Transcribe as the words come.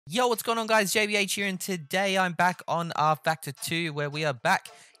Yo, what's going on, guys? JBH here, and today I'm back on rFactor 2, where we are back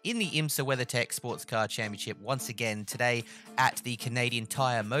in the IMSA WeatherTech Sportscar Championship once again today at the Canadian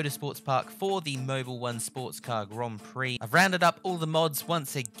Tire Motorsports Park for the Mobil 1 SportsCar Grand Prix. I've rounded up all the mods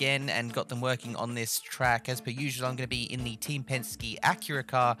once again and got them working on this track. As per usual, I'm going to be in the Team Penske Acura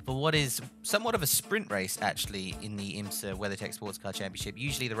car for what is somewhat of a sprint race, actually, in the IMSA WeatherTech Sportscar Championship.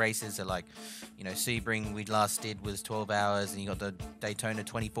 Usually the races are like, you know, Sebring we last did was 12 hours, and you got the Daytona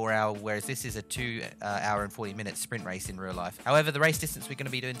 24-hour, whereas this is a 2 hour and 40-minute sprint race in real life. However, the race distance we're going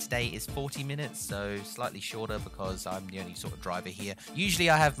to be doing today is 40 minutes, so slightly shorter because I'm the only sort of driver here. Usually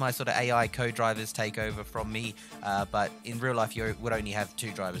I have my sort of AI co-drivers take over from me, but in real life you would only have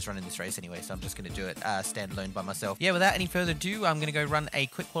 2 drivers running this race anyway, so I'm just going to do it standalone by myself. Yeah, without any further ado, I'm going to go run a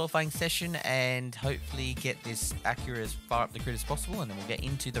quick qualifying session and hopefully get this Acura as far up the grid as possible, and then we'll get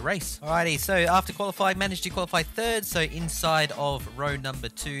into the race. Alrighty, so after qualifying, managed to qualify 3rd, so inside of row number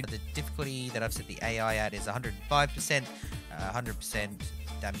 2. The difficulty that I've set the AI at is 105%, 100%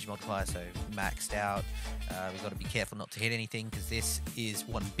 damage multiplier, so maxed out. We've got to be careful not to hit anything because this is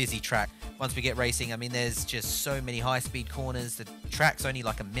one busy track. Once we get racing, I mean, there's just so many high-speed corners. The track's only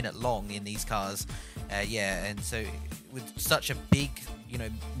like a minute long in these cars. Yeah, and so with such a big, you know,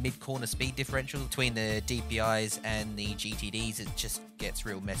 mid-corner speed differential between the DPIs and the GTDs, it just gets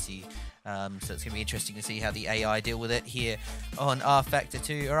real messy. So it's going to be interesting to see how the AI deal with it here on rFactor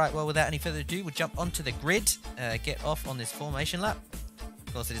 2. Alright, well, without any further ado, we'll jump onto the grid, get off on this formation lap.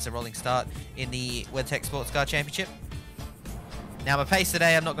 Of course, it is a rolling start in the WeatherTech Sportscar Championship. Now, my pace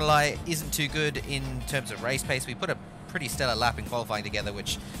today, I'm not going to lie, isn't too good in terms of race pace. We put a pretty stellar lap in qualifying together,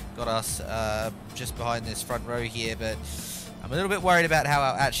 which got us just behind this front row here, but I'm a little bit worried about how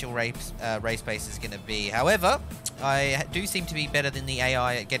our actual race pace is going to be. However, I do seem to be better than the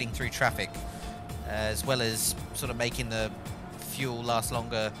AI at getting through traffic, as well as sort of making the fuel last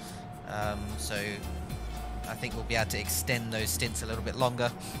longer, so I think we'll be able to extend those stints a little bit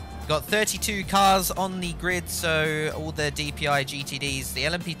longer. Got 32 cars on the grid, so all the DPi GTDs. The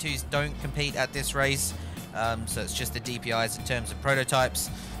LMP2s don't compete at this race, so it's just the DPIs in terms of prototypes.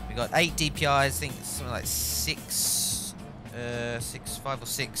 We've got 8 DPIs, I think it's something like 5 or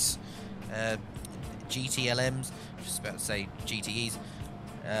 6 GTLMs, just about to say GTEs,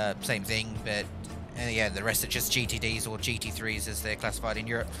 same thing, but yeah, the rest are just GTDs or GT3s as they're classified in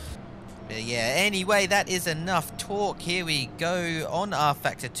Europe. Yeah, anyway, that is enough talk. Here we go on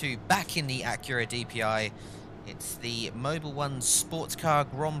rFactor 2, back in the Acura DPi. It's the Mobil 1 SportsCar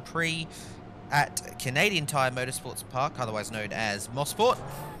Grand Prix at Canadian Tire Motorsports Park, otherwise known as Mosport.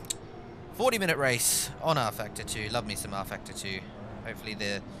 40-minute race on rFactor 2. Love me some rFactor 2. Hopefully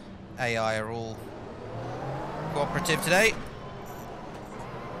the AI are all cooperative today.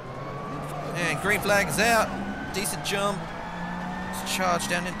 And green flag is out. Decent jump. Let's charge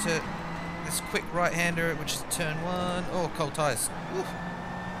down into this quick right-hander, which is turn 1. Oh, cold tyres. Oof.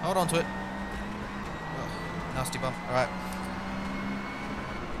 Hold on to it. Oh, nasty bump. All right.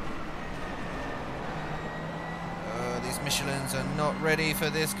 These Michelins are not ready for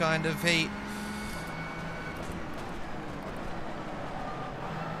this kind of heat.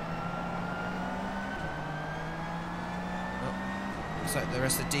 Oh, looks like the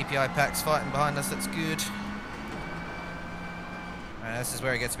rest of the DPi pack's fighting behind us. That's good. This is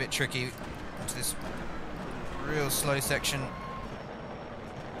where it gets a bit tricky into this real slow section.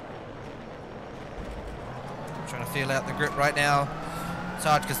 I'm trying to feel out the grip right now. It's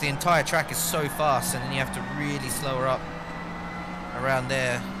hard because the entire track is so fast, and then you have to really slow her up around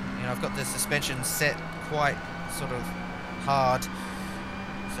there. You know, I've got the suspension set quite sort of hard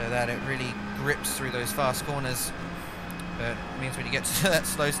so that it really grips through those fast corners, but it means when you get to that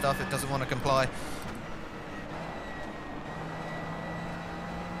slow stuff, it doesn't want to comply.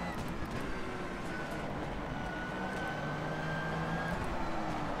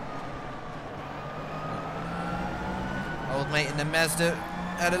 Old mate in the Mazda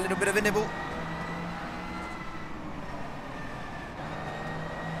had a little bit of a nibble.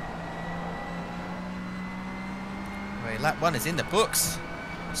 Anyway, lap 1 is in the books.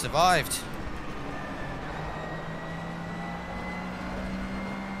 Survived.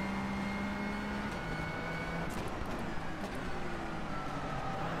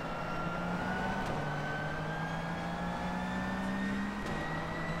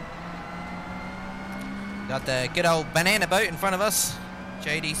 Got the good old banana boat in front of us.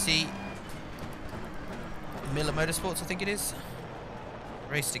 JDC Miller Motorsports, I think it is.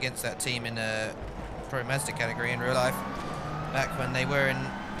 Raced against that team in a Pro Mazda category in real life. Back when they were in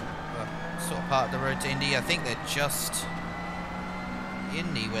sort of part of the road to Indy. I think they're just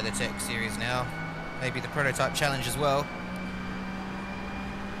in the WeatherTech series now. Maybe the Prototype Challenge as well.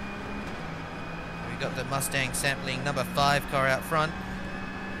 got the Mustang sampling number 5 car out front.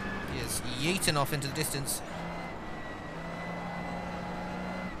 He is yeeting off into the distance.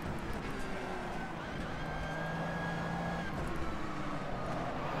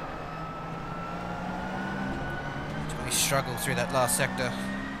 We struggled through that last sector.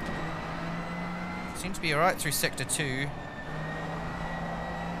 Seemed to be alright through sector 2.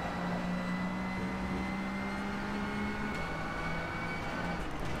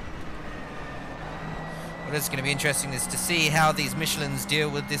 What is going to be interesting is to see how these Michelins deal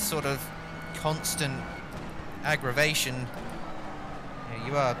with this sort of constant aggravation.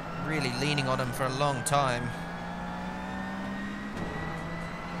 You are really leaning on them for a long time.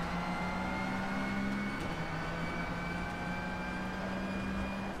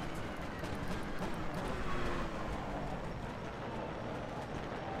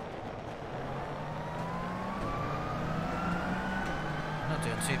 Not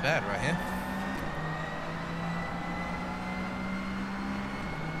doing too bad right here.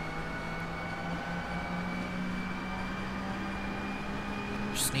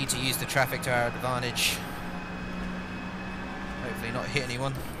 Just need to use the traffic to our advantage. Hopefully not hit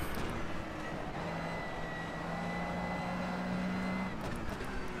anyone.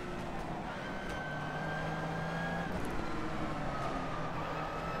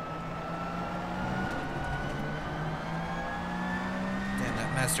 Damn,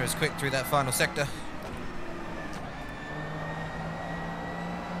 that Mazda is quick through that final sector.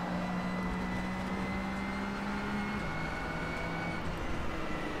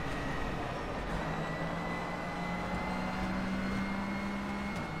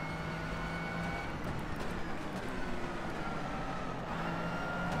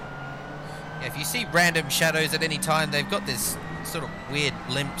 If you see random shadows at any time, they've got this sort of weird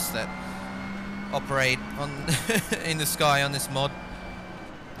blimps that operate on in the sky on this mod.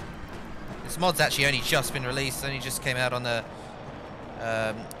 This mod's actually only just been released, only just came out on the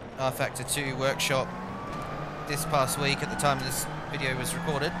rFactor 2 workshop this past week at the time this video was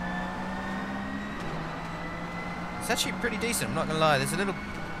recorded. It's actually pretty decent, I'm not going to lie. There's a little,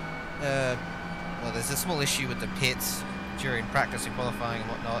 well, there's a small issue with the pits during practice and qualifying and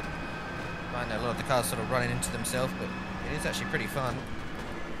whatnot. I know a lot of the cars sort of running into themselves, but it is actually pretty fun.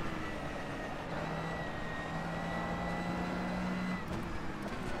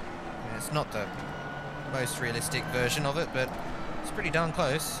 Yeah, it's not the most realistic version of it, but it's pretty darn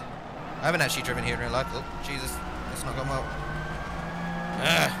close. I haven't actually driven here in real life. Oh, Jesus, that's not gone well.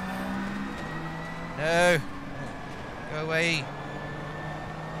 No! Go away!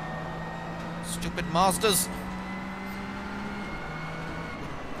 Stupid Mazdas!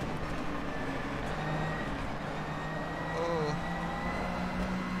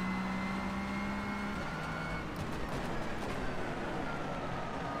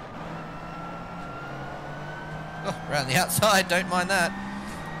 Around the outside, don't mind that.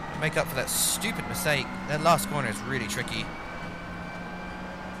 Make up for that stupid mistake. That last corner is really tricky.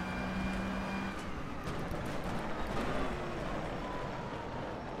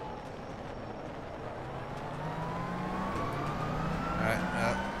 Alright,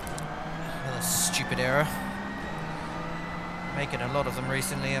 another stupid error. Making a lot of them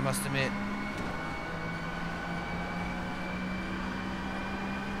recently, I must admit.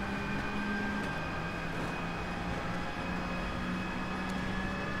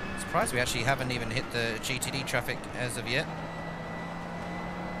 Surprised we actually haven't even hit the GTD traffic as of yet.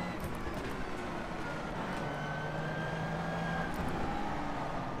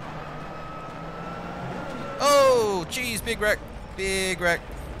 Oh, geez, big wreck, big wreck.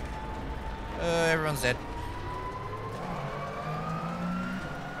 Everyone's dead.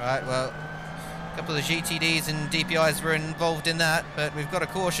 Right, well, a couple of GTDs and DPIs were involved in that, but we've got a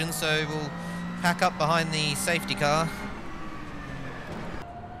caution, so we'll pack up behind the safety car.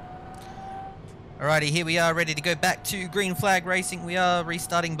 Alrighty, here we are ready to go back to green flag racing. We are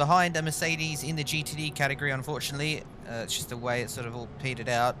restarting behind a Mercedes in the GTD category, unfortunately. It's just the way it's sort of all petered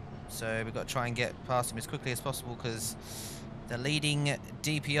out. So we've got to try and get past him as quickly as possible because the leading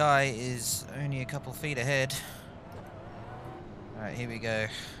DPi is only a couple feet ahead. Alright, here we go.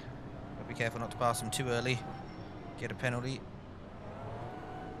 Gotta be careful not to pass him too early. Get a penalty.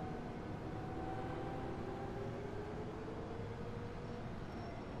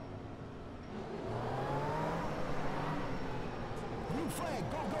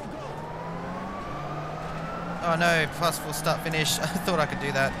 Oh no, fast full start finish. I thought I could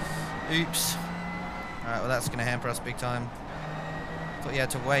do that. Oops. Alright, well that's going to hamper us big time. Thought you had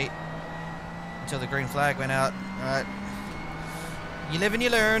to wait until the green flag went out. Alright. You live and you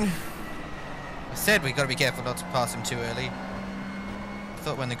learn. I said we got to be careful not to pass him too early.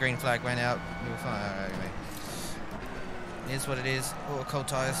 thought when the green flag went out, we were fine. Anyway, it is what it is. Oh, cold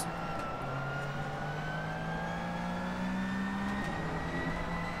tyres.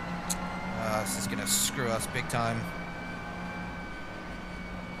 This is going to screw us big time.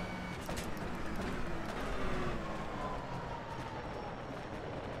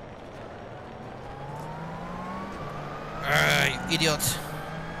 You idiot.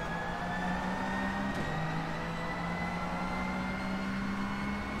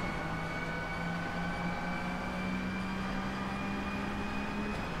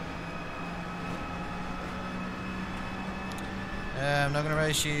 I'm not going to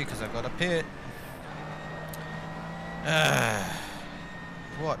race you because I've got a pit.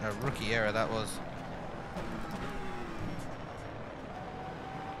 What a rookie error that was.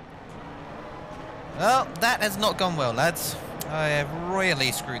 Well, that has not gone well, lads. I have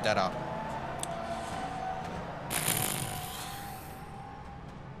royally screwed that up.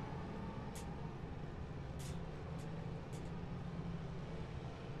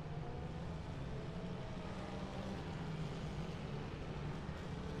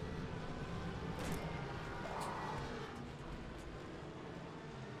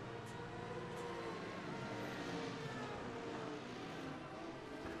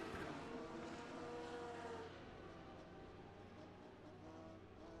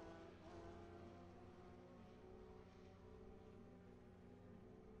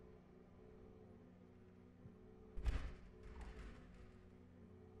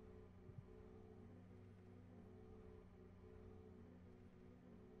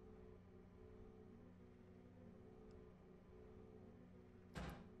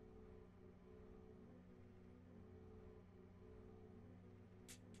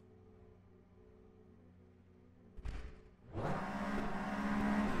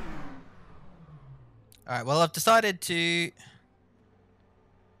 Alright, well, I've decided to...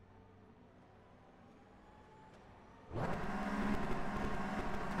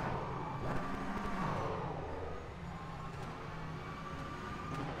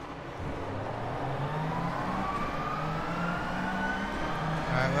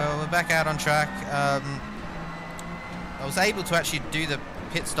 Alright, well, we're back out on track. I was able to actually do the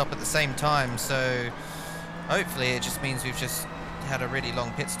pit stop at the same time, so hopefully it just means we've just had a really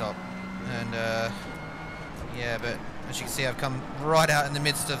long pit stop. And, yeah, but as you can see, I've come right out in the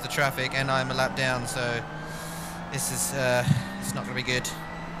midst of the traffic and I'm a lap down, so this is it's not going to be good.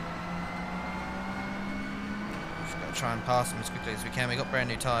 Just got to try and pass them as quickly as we can. We've got brand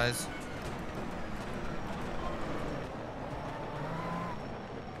new tyres.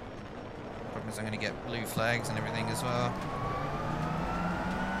 Problem is I'm going to get blue flags and everything as well.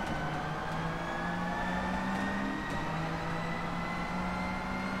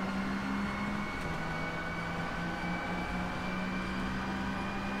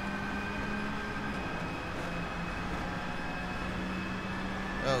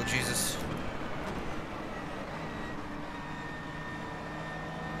 Oh, Jesus.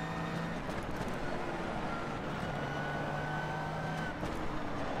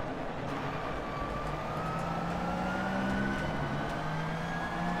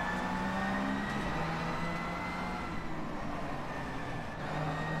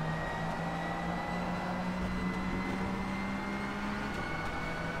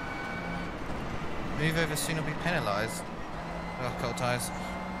 Move over soon or be penalised. Oh, cold tyres.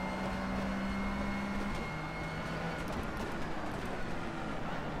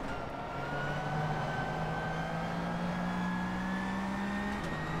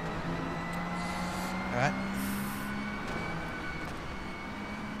 Alright.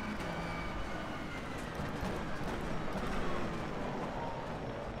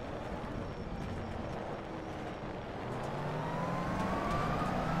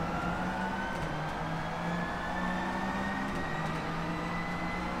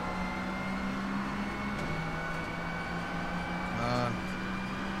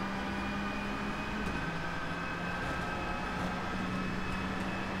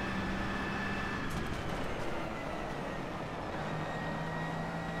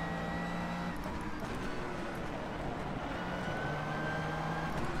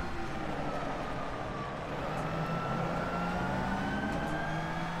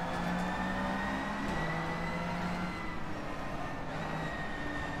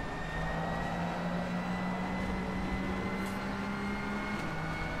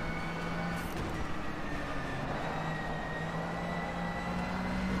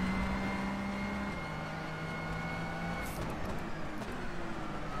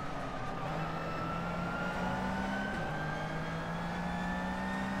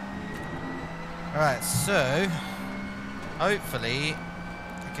 Alright, so hopefully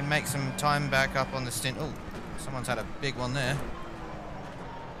we can make some time back up on the stint. Oh, someone's had a big one there.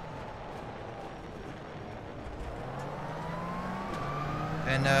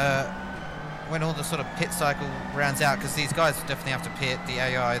 And when all the sort of pit cycle rounds out, because these guys definitely have to pit, the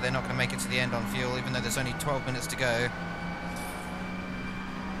AI, they're not going to make it to the end on fuel, even though there's only 12 minutes to go.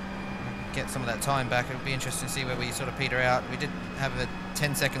 Get some of that time back. It'll be interesting to see where we sort of peter out. We did have a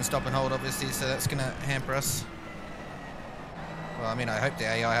 10-second stop and hold, obviously, so that's going to hamper us. Well, I mean, I hope the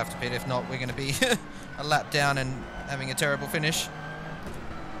AI have to pit. If not, we're going to be a lap down and having a terrible finish.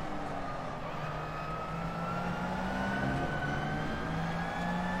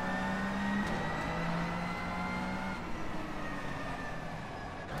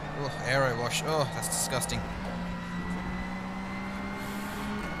 Oh, aero wash. Oh, that's disgusting.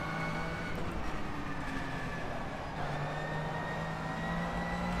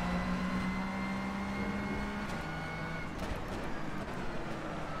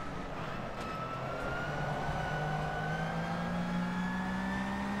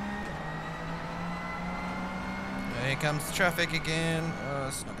 Here comes the traffic again. Oh,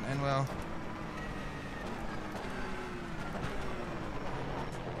 it's not going to end well.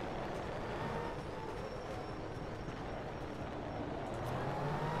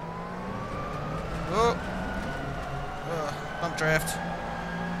 Oh! Oh, bump draft.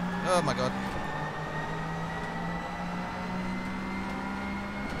 Oh my god.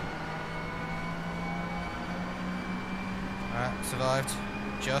 Alright, survived.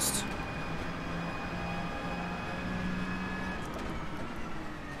 Just.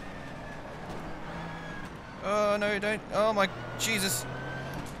 Oh no, don't. Oh my Jesus.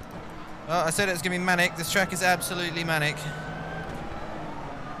 Oh, I said it was going to be manic. This track is absolutely manic.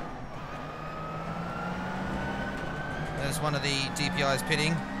 There's one of the DPIs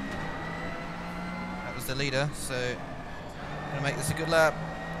pitting. That was the leader, so gonna make this a good lap.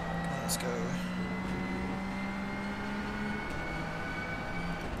 Let's go.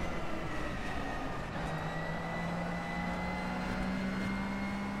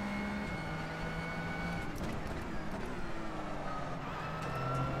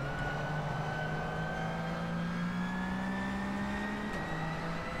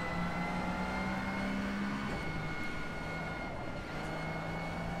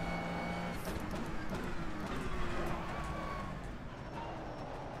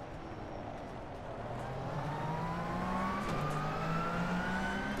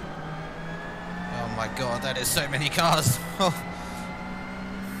 Oh my god, that is so many cars. Oh.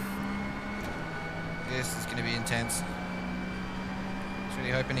 This is going to be intense. Just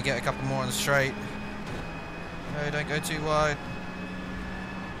really hoping to get a couple more on the straight. No, don't go too wide.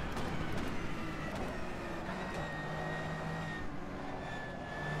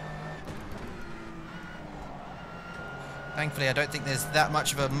 Thankfully, I don't think there's that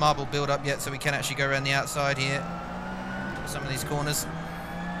much of a marble build-up yet, so we can actually go around the outside here. Some of these corners.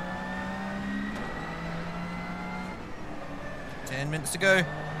 10 minutes to go.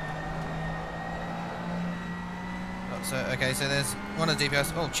 Oh, so okay, so there's one of the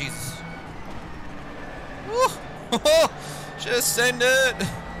DPIs. Oh Jesus! Woo! Just send it.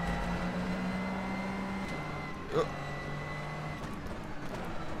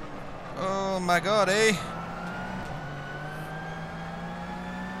 Oh my god, eh?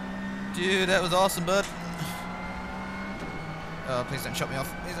 Dude, that was awesome, bud. Oh, please don't shut me off.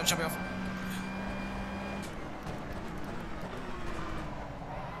 Please don't shut me off.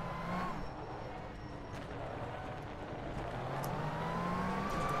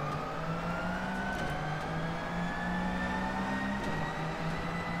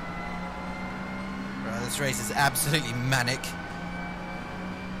 This race is absolutely manic.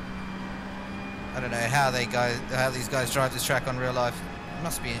 I don't know how these guys drive this track on real life. It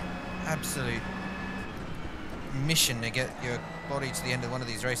must be an absolute mission to get your body to the end of one of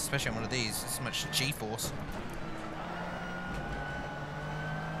these races, especially on one of these. There's so much GeForce.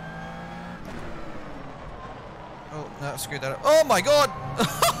 Oh, no, I screwed that up. Oh my god!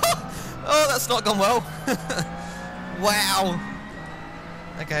 Oh, that's not gone well. Wow.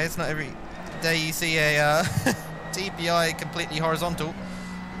 Okay, it's not every day you see a DPi completely horizontal.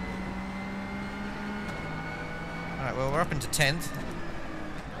 Alright, well, we're up into 10th.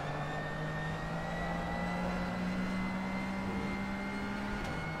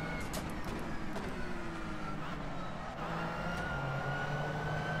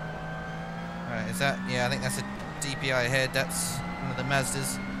 Alright, is that... yeah, I think that's a DPi ahead. That's one of the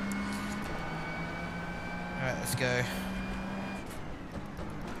Mazdas. Alright, let's go.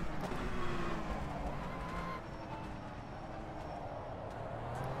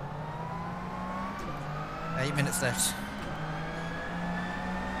 Minutes left.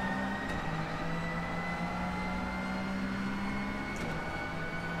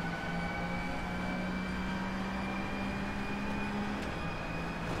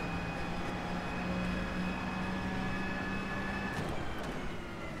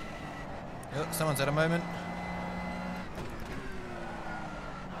 Oh, someone's had a moment.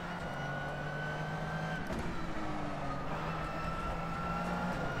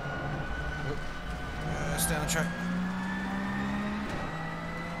 Stay on the track.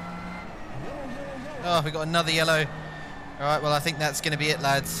 Oh, we got another yellow. Alright, well, I think that's going to be it,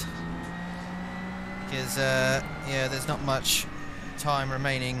 lads. Because, yeah, there's not much time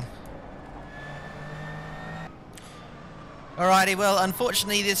remaining. Alrighty, well,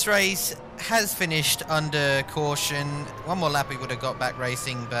 unfortunately, this race has finished under caution. One more lap we would have got back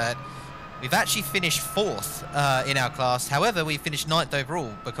racing, but we've actually finished 4th in our class. However, we finished 9th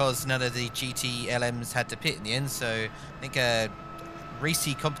overall because none of the GT LMs had to pit in the end. So I think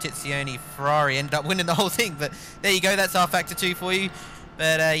Risi Competizione Ferrari ended up winning the whole thing. But there you go, that's our Factor 2 for you.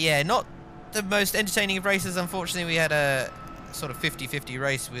 But yeah, not the most entertaining of races. Unfortunately, we had a sort of 50-50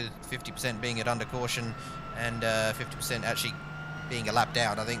 race with 50% being at under caution and 50% actually being a lap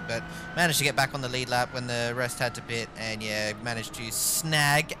down, I think, but managed to get back on the lead lap when the rest had to pit, and yeah, managed to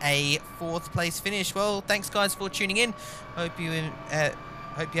snag a 4th place finish. Well, thanks guys for tuning in. Hope you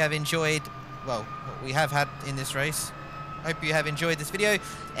have enjoyed, well, what we have had in this race. Hope you have enjoyed this video,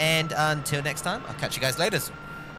 and until next time, I'll catch you guys later.